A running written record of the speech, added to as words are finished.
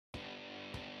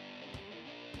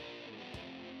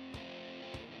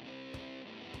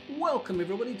Welcome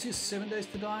everybody to 7 Days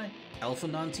to Die Alpha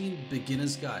 19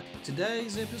 Beginner's Guide.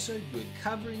 Today's episode we're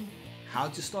covering how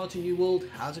to start a new world,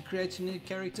 how to create a new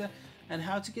character, and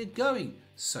how to get going,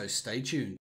 so stay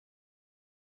tuned.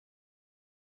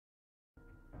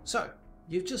 So,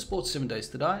 you've just bought 7 Days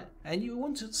to Die and you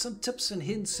wanted some tips and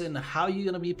hints on how you're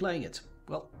going to be playing it.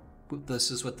 Well,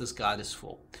 this is what this guide is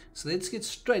for. So let's get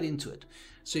straight into it.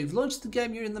 So you've launched the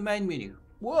game, you're in the main menu.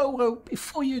 Whoa,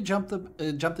 before you jump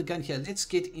the gun here, let's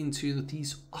get into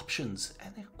these options,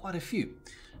 and there are quite a few.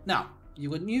 Now,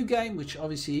 you've got new game, which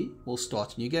obviously will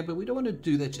start a new game, but we don't want to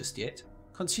do that just yet.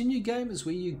 Continue game is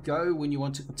where you go when you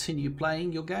want to continue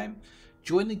playing your game.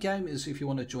 Join the game is if you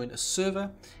want to join a server.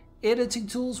 Editing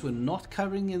tools we're not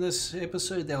covering in this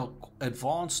episode. They are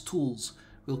advanced tools.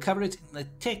 We'll cover it in the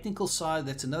technical side.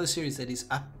 That's another series that is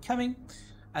upcoming.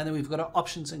 And then we've got our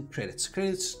options and credits.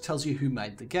 Credits tells you who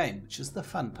made the game, which is the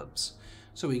fun pimps.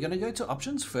 So we're going to go to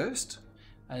options first.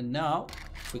 And now,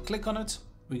 if we click on it,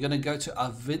 we're going to go to our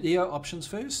video options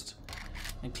first.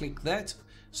 And click that.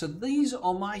 So these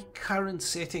are my current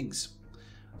settings.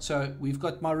 So we've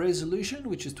got my resolution,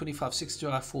 which is 2560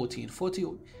 by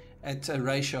 1440 at a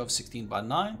ratio of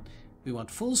 16:9. We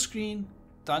want full screen,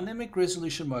 dynamic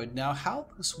resolution mode. Now how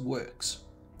this works.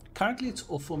 Currently it's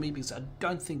off for me because I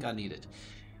don't think I need it.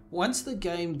 Once the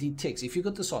game detects, if you've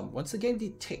got this on, once the game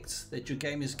detects that your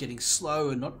game is getting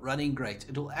slow and not running great,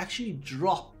 it'll actually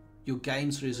drop your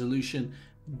game's resolution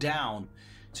down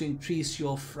to increase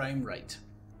your frame rate.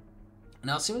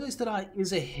 Now 7 Days to Die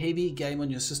is a heavy game on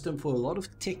your system for a lot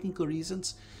of technical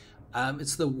reasons.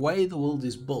 It's the way the world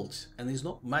is built, and there's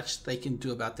not much they can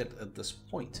do about that at this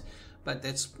point. But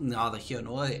that's neither here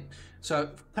nor there.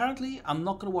 So currently I'm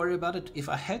not going to worry about it. If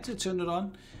I had to turn it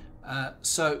on,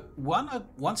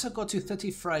 once I got to 30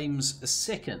 frames a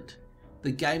second,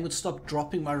 the game would stop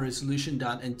dropping my resolution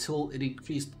down until it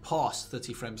increased past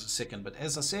 30 frames a second. But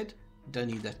as I said, don't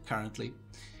need that currently.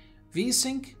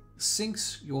 VSync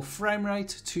syncs your frame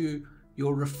rate to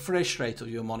your refresh rate of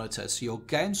your monitor. So your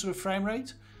game's frame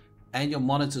rate and your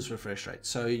monitor's refresh rate.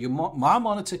 So my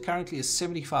monitor currently is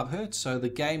 75 Hz, so the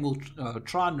game will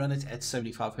try and run it at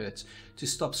 75 Hz to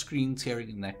stop screen tearing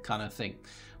and that kind of thing.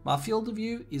 My field of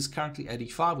view is currently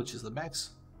 85, which is the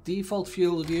max. Default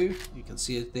field of view, you can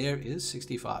see it there, is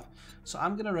 65. So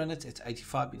I'm going to run it at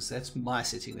 85 because that's my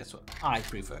setting, that's what I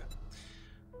prefer.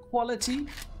 Quality.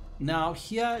 Now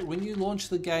here, when you launch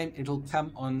the game, it'll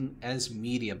come on as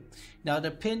medium. Now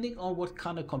depending on what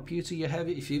kind of computer you have,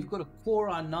 if you've got a Core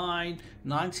i9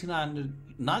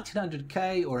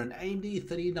 1900K or an AMD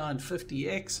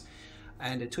 3950X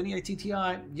and a 2080 Ti,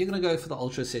 you're going to go for the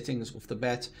ultra settings off the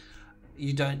bat.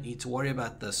 You don't need to worry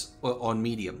about this on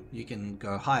medium. You can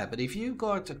go higher. But if you've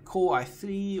got a Core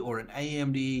i3 or an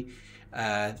AMD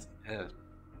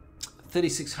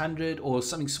 3600 or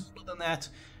something smaller than that,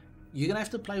 you're going to have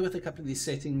to play with a couple of these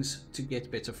settings to get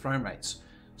better frame rates.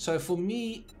 So for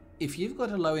me, if you've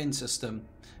got a low-end system,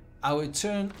 I would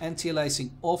turn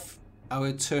anti-aliasing off, I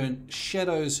would turn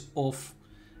shadows off,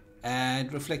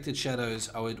 and reflected shadows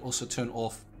I would also turn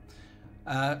off.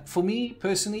 For me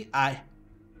personally, I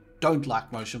don't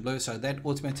like motion blur, so that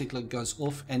automatically goes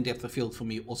off, and depth of field for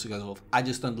me also goes off. I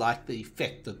just don't like the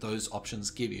effect that those options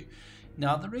give you.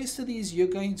 Now the rest of these you're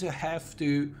going to have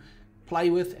to play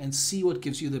with and see what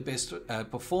gives you the best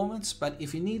performance. But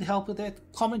if you need help with that,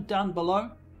 comment down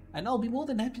below and I'll be more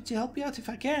than happy to help you out if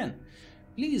I can.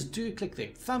 Please do click the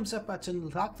thumbs up button,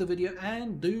 like the video,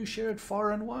 and do share it far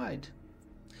and wide.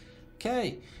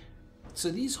 Okay,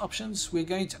 so these options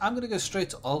I'm going to go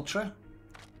straight to Ultra.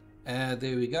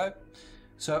 There we go.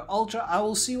 So Ultra, I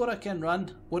will see what I can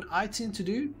run. What I tend to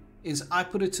do is I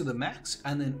put it to the max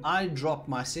and then I drop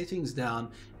my settings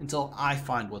down until I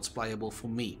find what's playable for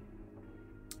me.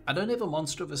 I don't have a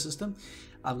monster of a system.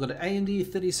 I've got an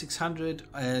AMD 3600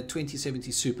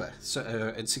 2070 Super, so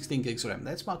and 16 gigs RAM.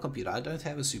 That's my computer. I don't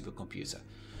have a super computer.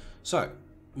 So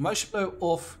motion blur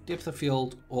off, depth of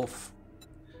field off.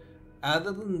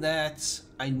 Other than that,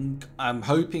 I'm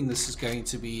hoping this is going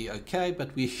to be okay,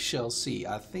 but we shall see.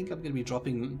 I think I'm going to be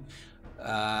dropping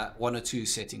one or two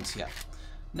settings here.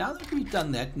 Now that we've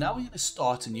done that, now we're going to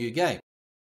start a new game.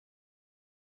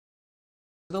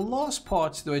 The last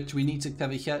part that we need to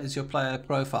cover here is your player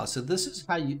profile. So this is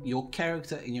how your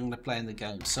character and you're going to play in the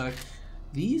game. So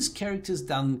these characters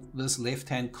down this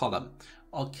left-hand column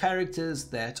are characters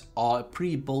that are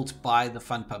pre-built by the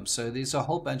Fun Pump. So there's a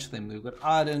whole bunch of them. We've got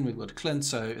Arden, we've got Clint.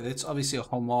 So that's obviously a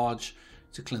homage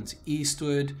to Clint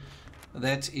Eastwood.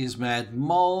 That is Mad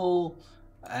Mole,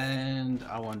 and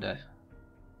I wonder,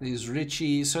 there's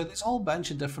Richie. So there's a whole bunch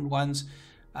of different ones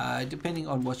depending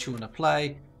on what you want to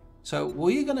play. So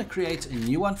we're going to create a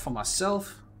new one for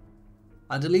myself.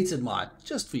 I deleted mine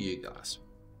just for you guys.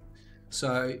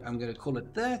 So I'm going to call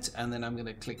it that, and then I'm going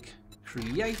to click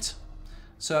create.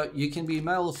 So you can be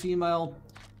male or female.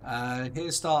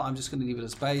 Hairstyle, I'm just going to leave it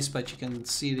as base, but you can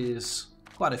see there's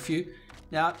quite a few.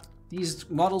 Now, these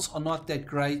models are not that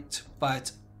great,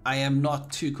 but I am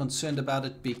not too concerned about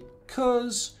it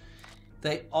because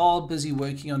they are busy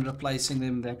working on replacing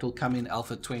them. That will come in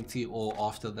Alpha 20 or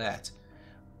after that.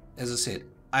 As I said,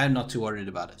 I am not too worried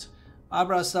about it.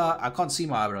 Eyebrow style, I can't see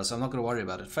my eyebrows, so I'm not going to worry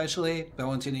about it. Facial hair, don't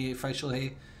want any facial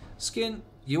hair. Skin,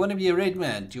 you want to be a red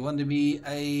man? Do you want to be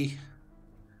a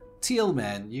teal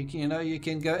man? You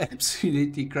can go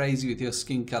absolutely crazy with your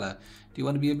skin color. Do you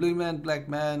want to be a blue man, black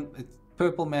man, a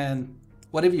purple man,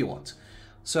 whatever you want?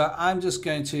 So I'm just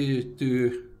going to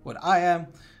do what I am,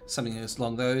 something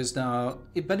along those now.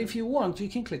 But if you want, you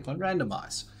can click on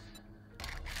randomize.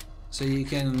 So you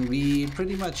can be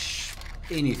pretty much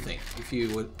anything if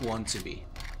you would want to be.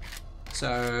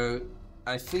 So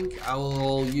I think I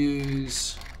will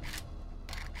use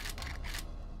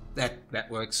that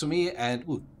works for me. And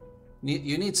ooh,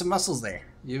 you need some muscles there.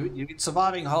 You're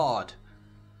surviving hard.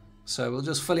 So we'll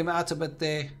just fill him out a bit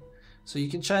there. So you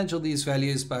can change all these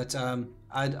values, but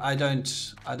I don't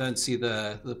see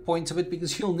the point of it,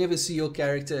 because you'll never see your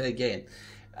character again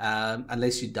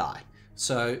unless you die.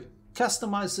 So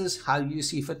customize this how you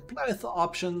see fit. Play with the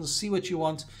options, see what you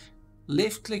want.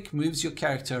 Left click moves your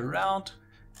character around,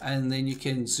 and then you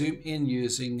can zoom in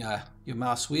using your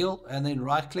mouse wheel, and then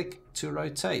right click to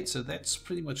rotate. So that's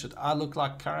pretty much what I look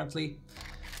like currently.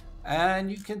 And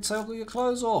you can toggle your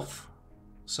clothes off.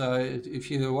 So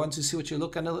if you want to see what you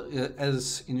look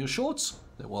as in your shorts,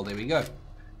 well, there we go.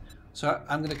 So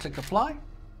I'm going to click apply.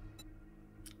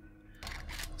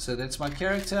 So that's my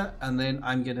character, and then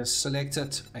I'm going to select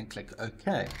it and click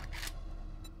OK.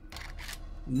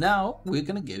 Now we're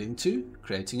going to get into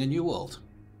creating a new world.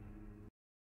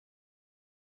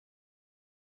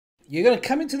 You're going to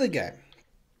come into the game.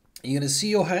 You're going to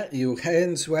see your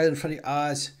hands right in front of your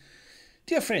eyes.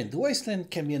 Dear friend, the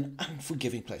wasteland can be an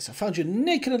unforgiving place. I found you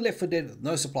naked and left for dead with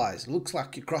no supplies. It looks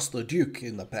like you crossed the Duke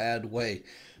in the bad way,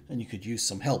 and you could use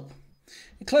some help.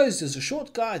 Enclosed is a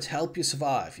short guide to help you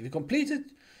survive. If you complete it,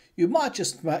 you might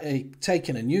just take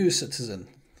in a new citizen,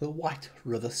 the White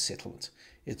River Settlement.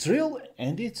 It's real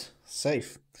and it's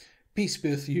safe. Peace be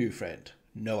with you, friend.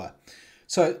 Noah.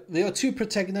 So there are two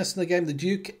protagonists in the game, the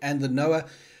Duke and the Noah.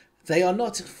 They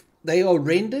are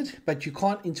rendered, but you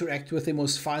can't interact with them or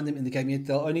find them in the game yet.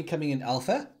 They're only coming in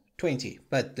Alpha 20,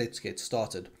 but let's get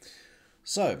started.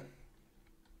 So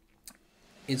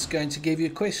it's going to give you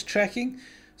quest tracking.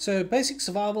 So basic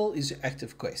survival is your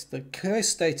active quest. The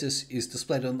quest status is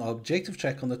displayed on the objective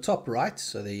track on the top right.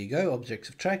 So there you go,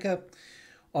 objective tracker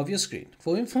of your screen.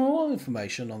 For more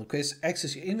information on the quest,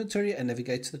 access your inventory and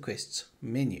navigate to the quests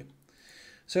menu.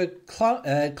 So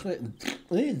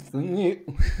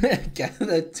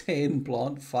gather 10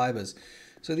 plant fibers.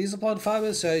 So these are plant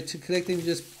fibers. So to collect them,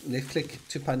 just left click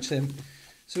to punch them.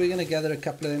 So we're going to gather a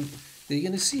couple of them. Then you're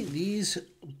going to see these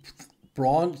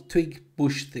branch twig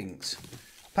bush things.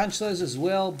 Punch those as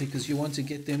well, because you want to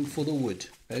get them for the wood.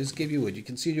 Those give you wood. You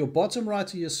can see your bottom right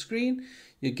of your screen,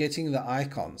 you're getting the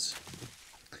icons.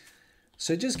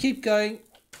 So just keep going.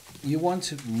 You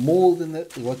want more than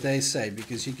what they say,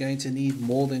 because you're going to need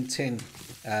more than 10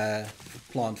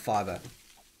 plant fiber.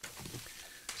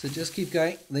 So just keep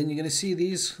going. Then you're going to see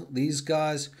these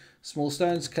guys, small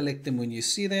stones. Collect them when you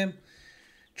see them.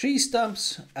 Tree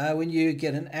stumps, when you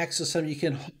get an axe or something, you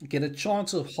can get a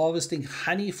chance of harvesting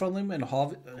honey from them, and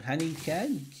honey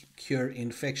can cure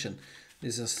infection.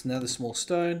 There's another small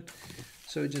stone.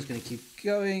 So we're just going to keep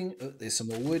going. Oh, there's some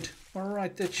more wood. All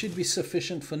right, that should be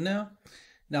sufficient for now.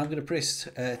 Now I'm going to press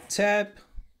tab,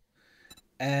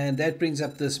 and that brings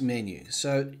up this menu.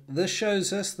 So this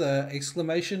shows us the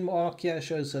exclamation mark here,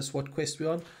 shows us what quest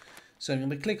we're on. So I'm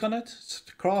going to click on it. So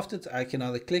to craft it, I can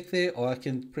either click there or I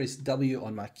can press W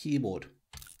on my keyboard.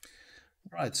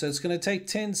 All right, so it's going to take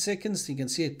 10 seconds. You can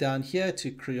see it down here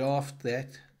to craft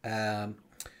that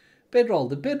bedroll.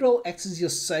 The bedroll acts as your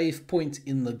save point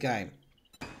in the game.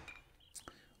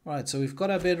 All right, so we've got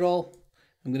our bedroll.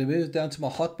 I'm going to move down to my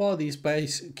hotbar. These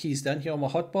base keys down here on my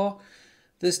hotbar.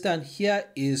 This down here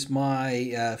is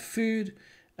my food,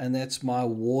 and that's my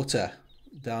water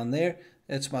down there.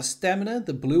 That's my stamina,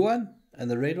 the blue one,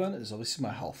 and the red one is obviously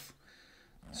my health.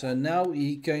 So now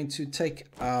we're going to take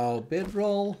our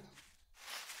bedroll.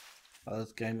 Oh,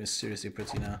 this game is seriously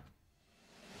pretty now.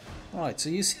 Alright, so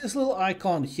you see this little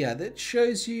icon here that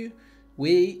shows you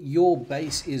where your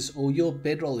base is, or your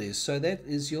bedroll is. So that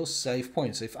is your save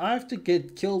point. So if I have to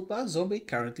get killed by a zombie,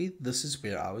 currently this is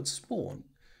where I would spawn.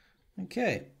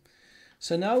 Okay.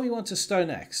 So now we want a stone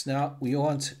axe. Now we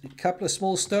want a couple of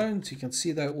small stones. You can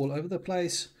see they're all over the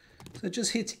place. So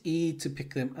just hit E to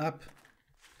pick them up.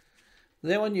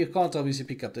 That one you can't obviously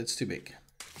pick up, that's too big.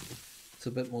 It's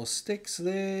a bit more sticks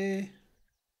there.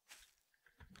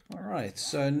 Alright,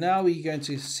 so now we're going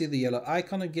to see the yellow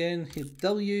icon again. Hit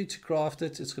W to craft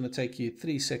it. It's going to take you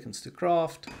 3 seconds to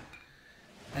craft.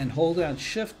 And hold down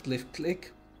Shift, left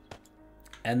click.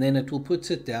 And then it will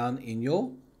put it down in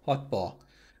your hotbar.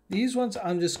 These ones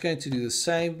I'm just going to do the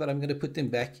same, but I'm going to put them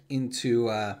back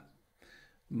into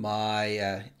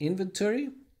my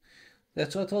inventory.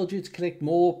 That's what I told you, to collect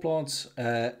more plants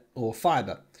or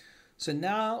fiber. So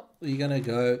now we're going to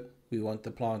go, we want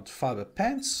the plant fiber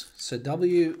pants. So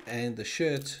W and the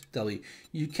shirt W.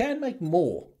 You can make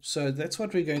more. So that's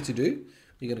what we're going to do.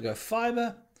 We're going to go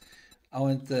fiber. I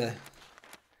want the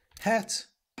hat.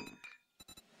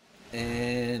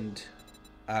 And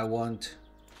I want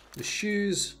the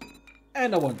shoes.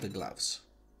 And I want the gloves.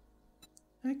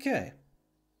 Okay.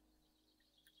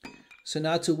 So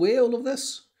now to wear all of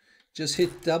this, just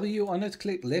hit W on it,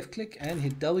 click left click and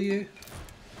hit W.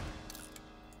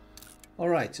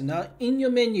 Alright, so now in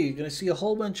your menu you're going to see a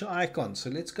whole bunch of icons. So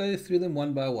let's go through them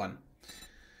one by one.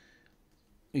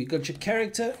 You've got your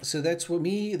character, so that's for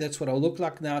me, that's what I'll look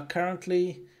like now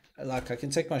currently. Like I can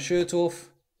take my shirt off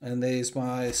and there's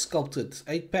my sculpted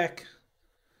 8-pack.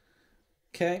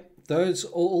 Okay, those are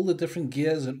all the different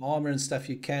gears and armor and stuff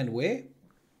you can wear.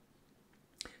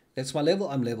 That's my level,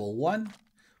 I'm level 1.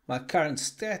 My current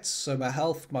stats, so my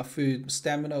health, my food,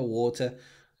 stamina, water,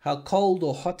 how cold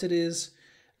or hot it is,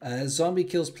 zombie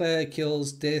kills, player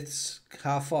kills, deaths,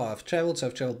 how far I've traveled, so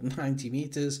I've traveled 90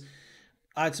 meters,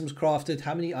 items crafted,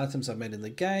 how many items I've made in the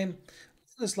game,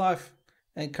 this life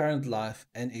and current life,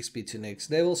 and XP to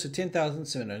next level, so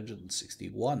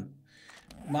 10,761.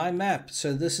 My map,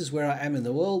 so this is where I am in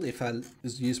the world. If I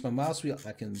use my mouse wheel,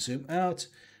 I can zoom out,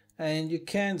 and you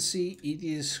can see it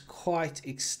is quite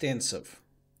extensive.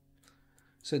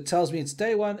 So it tells me it's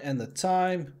day 1 and the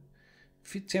time,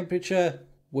 temperature,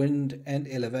 wind and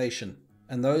elevation.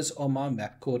 And those are my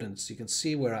map coordinates. You can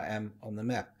see where I am on the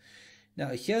map. Now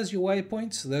here's your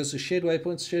waypoints. Those are shared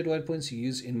waypoints you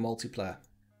use in multiplayer.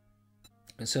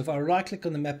 And so if I right click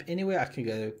on the map anywhere, I can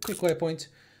go quick waypoint,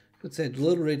 put that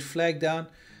little red flag down.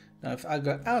 Now if I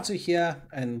go out of here,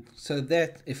 and so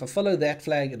that if I follow that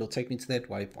flag, it'll take me to that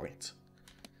waypoint.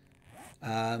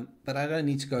 But I don't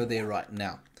need to go there right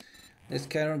now. Let's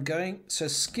carry on going. So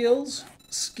skills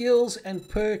and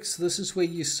perks, this is where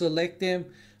you select them.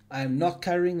 I am not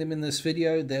covering them in this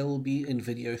video. They will be in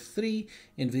video 3.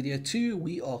 In video 2,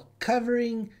 we are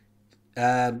covering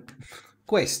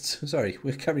quests. Sorry,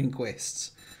 we're covering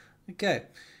quests. Okay,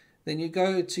 then you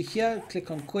go to here, click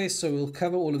on quests. So we'll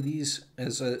cover all of these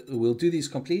as we'll do these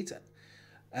complete.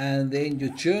 And then your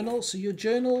journal. So your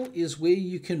journal is where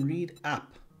you can read up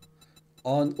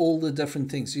on all the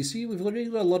different things. You see, we've already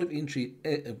got a lot of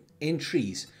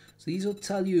entries. So these will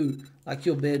tell you like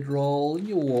your bedroll and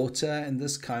your water and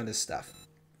this kind of stuff.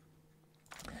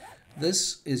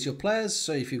 This is your players.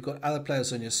 So if you've got other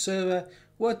players on your server,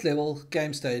 what level,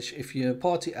 game stage, if you're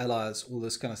party allies, all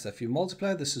this kind of stuff. If you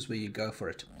multiplayer, this is where you go for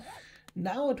it.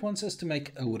 Now it wants us to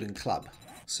make a wooden club.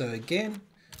 So again,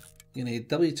 you need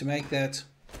W to make that.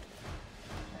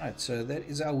 All right, so that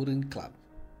is our wooden club.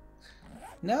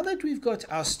 Now that we've got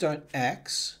our stone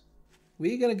axe,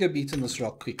 we're going to go beat on this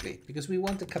rock quickly because we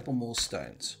want a couple more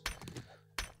stones.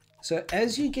 So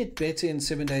as you get better in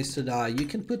 7 Days to Die, you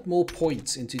can put more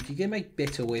points into it. You can make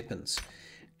better weapons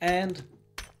and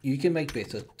you can make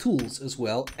better tools as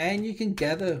well, and you can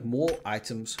gather more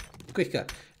items quicker.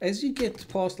 As you get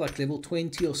past like level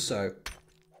 20 or so,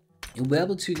 you'll be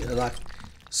able to like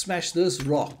smash this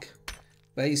rock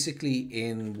basically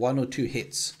in 1 or 2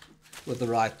 hits with the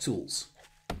right tools.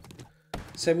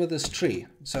 Same with this tree.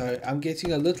 So I'm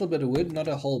getting a little bit of wood, not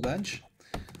a whole bunch.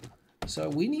 So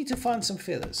we need to find some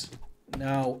feathers.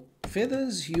 Now,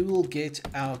 feathers you will get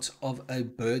out of a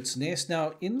bird's nest.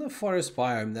 Now, in the forest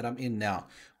biome that I'm in now,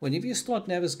 whenever you start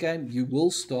Nava's game, you will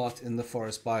start in the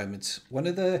forest biome. It's one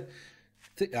of the...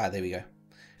 there we go.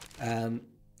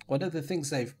 One of the things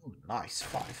they've... Oh, nice,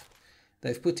 5.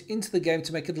 They've put into the game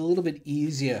to make it a little bit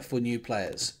easier for new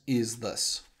players is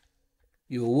this.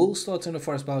 You will start in a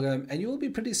forest biome and you will be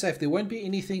pretty safe. There won't be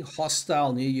anything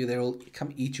hostile near you that will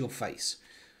come eat your face.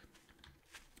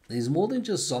 There's more than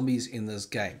just zombies in this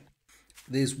game.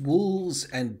 There's wolves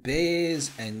and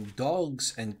bears and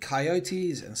dogs and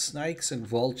coyotes and snakes and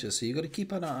vultures. So you've got to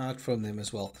keep an eye out from them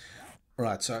as well.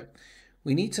 Right, so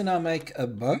we need to now make a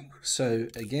bow. So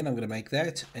again, I'm going to make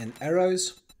that, and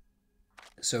arrows.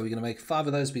 So we're going to make 5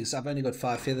 of those because I've only got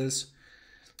 5 feathers.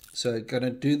 So going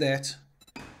to do that.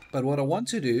 But what I want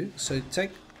to do, so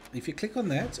if you click on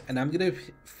that, and I'm going to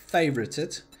favorite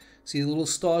it, see the little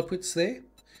star puts there?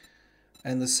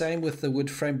 And the same with the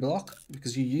wood frame block,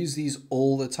 because you use these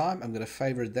all the time. I'm going to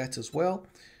favorite that as well.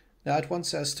 Now it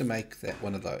wants us to make that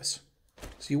one of those.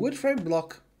 So your wood frame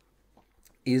block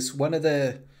is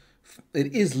it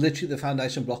is literally the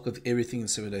foundation block of everything in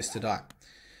 7 Days to Die.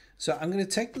 So I'm going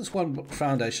to take this one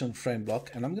foundation frame block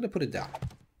and I'm going to put it down.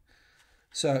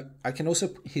 So I can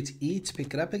also hit E to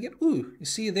pick it up again. Ooh, you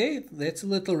see there? That's a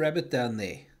little rabbit down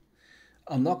there.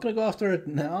 I'm not going to go after it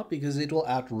now because it will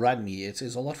outrun me. It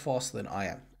is a lot faster than I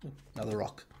am. Ooh, another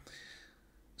rock.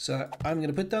 So I'm going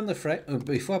to put down the frame.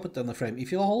 Before I put down the frame,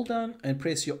 if you hold down and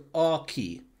press your R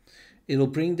key, it'll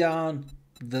bring down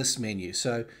this menu.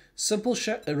 So simple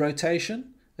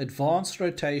rotation, advanced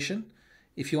rotation,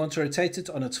 if you want to rotate it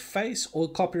on its face, or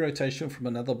copy rotation from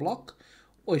another block.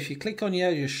 Or if you click on here,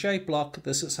 your shape block,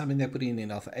 this is something they put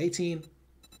in Alpha 18.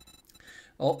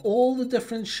 All the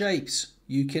different shapes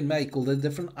you can make, all the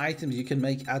different items you can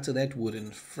make out of that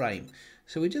wooden frame.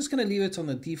 So we're just going to leave it on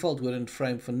the default wooden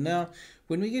frame for now.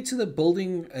 When we get to the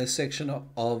building section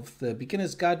of the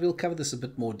beginner's guide, we'll cover this a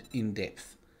bit more in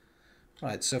depth.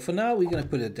 Right, so for now we're going to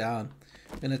put it down.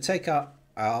 We're going to take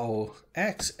our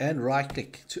axe and right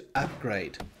click to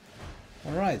upgrade.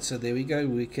 Alright, so there we go.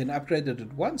 We can upgrade it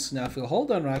at once. Now if we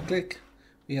hold on right click,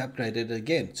 we upgrade it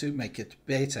again to make it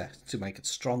better, to make it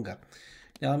stronger.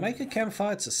 Now I'll make a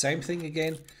campfire. It's the same thing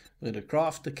again. We're going to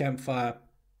craft the campfire.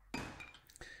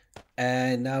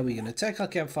 And now we're going to take our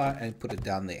campfire and put it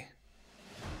down there.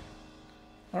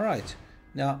 Alright.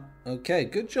 Now, okay,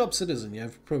 good job, citizen. You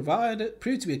have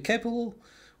proved to be capable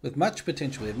with much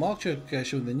potential. We have marked your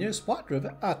location with the nearest White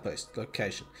River outpost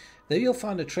location. There you'll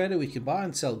find a trader we can buy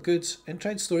and sell goods and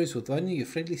trade stories with one of your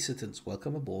friendly citizens.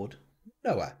 Welcome aboard,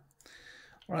 Noah.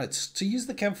 Alright, to use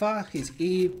the campfire, here's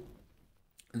E.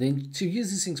 Then to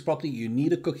use these things properly, you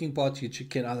need a cooking pot which you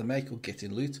can either make or get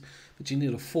in loot, but you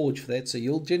need a forge for that, so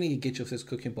you'll generally get your first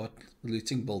cooking pot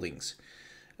looting buildings.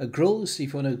 A grill, so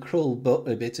if you want to grill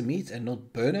better meat and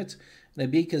not burn it, and a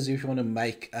beaker is if you want to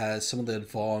make some of the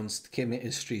advanced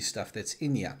chemistry stuff that's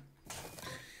in here.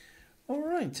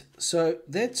 Alright, so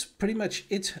that's pretty much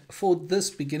it for this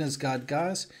beginner's guide,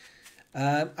 guys.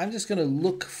 I'm just going to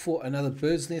look for another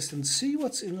bird's nest and see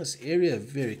what's in this area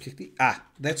very quickly. Ah,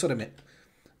 that's what I meant.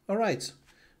 Alright,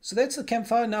 so that's the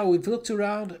campfire. Now we've looked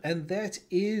around and that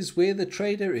is where the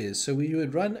trader is. So we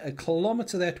would run 1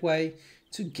 kilometer that way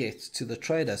to get to the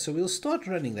trader. So we'll start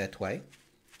running that way.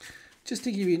 Just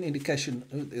to give you an indication,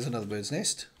 oh, there's another bird's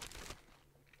nest.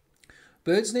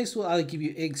 Bird's nest will either give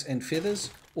you eggs and feathers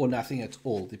or nothing at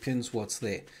all, depends what's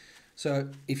there. So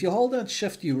if you hold down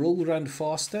shift, you will run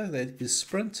faster, that is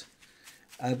sprint,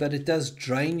 but it does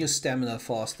drain your stamina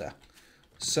faster.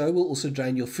 So will also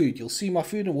drain your food. You'll see my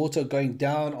food and water going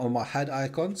down on my HUD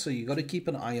icon, so you got to keep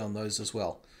an eye on those as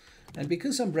well. And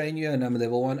because I'm brand new and I'm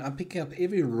level 1, I'm picking up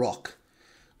every rock.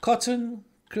 Cotton,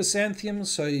 chrysanthemum,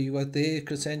 so you got there,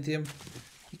 chrysanthemum.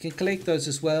 You can collect those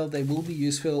as well. They will be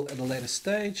useful at a later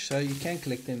stage, so you can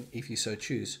collect them if you so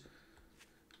choose.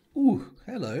 Ooh,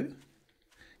 hello.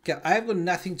 Okay, I've got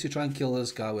nothing to try and kill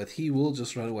this guy with. He will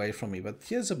just run away from me. But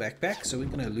here's a backpack, so we're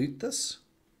going to loot this.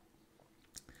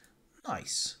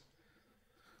 Nice.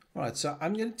 Alright, so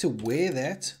I'm going to wear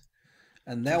that.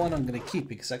 And that one I'm going to keep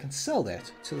because I can sell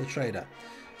that to the trader.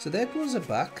 So that was a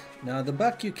buck. Now the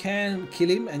buck, you can kill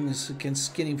him and you can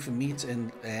skin him for meat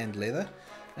and leather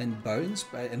and bones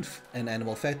and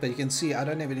animal fat. But you can see I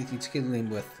don't have anything to kill him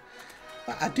with.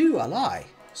 I do, I lie.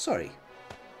 Sorry.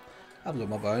 I've got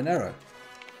my bow and arrow.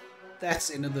 That's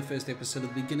the end of the first episode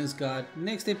of the Beginner's Guide.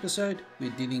 Next episode, we're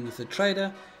dealing with the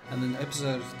trader. And then the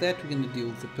episode of that, we're going to deal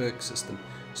with the perk system.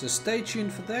 So stay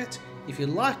tuned for that. If you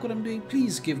like what I'm doing,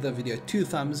 please give the video 2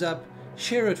 thumbs up.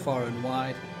 Share it far and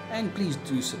wide. And please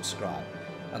do subscribe.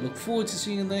 I look forward to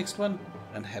seeing you in the next one.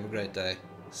 And have a great day.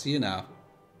 See you now.